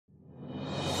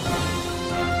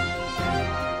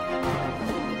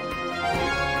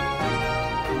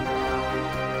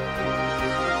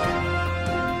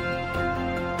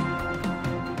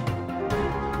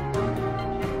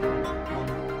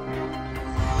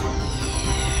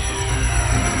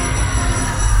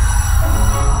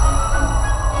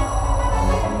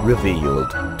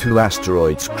revealed 2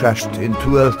 asteroids crashed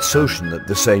into Earth's ocean at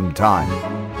the same time.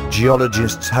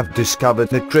 Geologists have discovered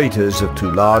the craters of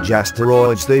 2 large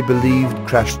asteroids they believed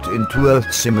crashed into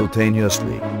Earth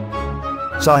simultaneously.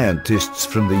 Scientists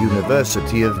from the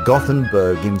University of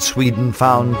Gothenburg in Sweden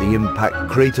found the impact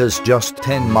craters just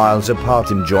 10 miles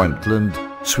apart in Jämtland,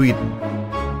 Sweden.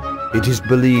 It is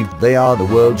believed they are the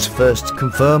world's first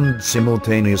confirmed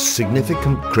simultaneous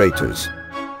significant craters.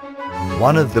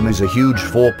 One of them is a huge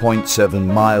 4.7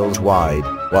 miles wide,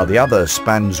 while the other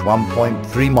spans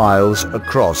 1.3 miles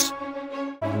across.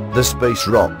 The space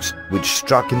rocks, which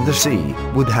struck in the sea,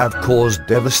 would have caused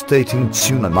devastating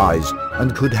tsunamis,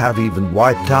 and could have even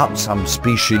wiped out some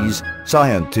species,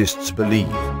 scientists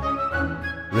believe.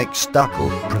 Erik Sturkell,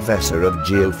 professor of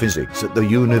geophysics at the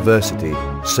university,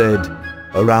 said,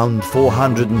 "Around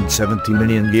 470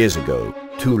 million years ago,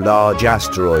 2 large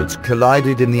asteroids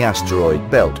collided in the asteroid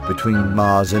belt between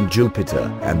Mars and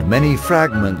Jupiter, and many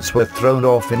fragments were thrown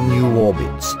off in new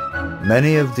orbits.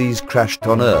 Many of these crashed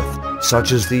on Earth,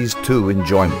 such as these 2 in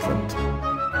Jämtland."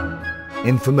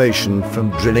 Information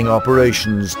from drilling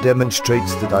operations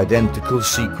demonstrates that identical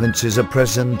sequences are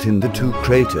present in the 2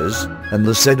 craters, and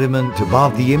the sediment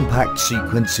above the impact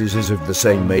sequences is of the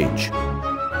same age.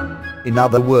 In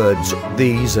other words,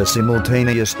 these are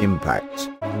simultaneous impacts.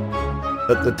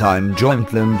 At the time,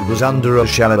 Jämtland was under a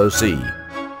shallow sea.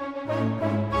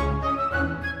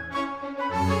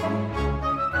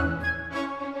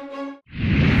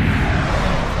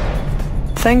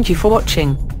 Thank you for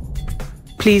watching.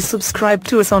 Please subscribe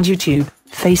to us on YouTube,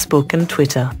 Facebook and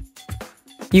Twitter.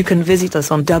 You can visit us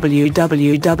on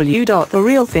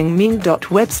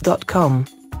www.therealthingmeme.webs.com.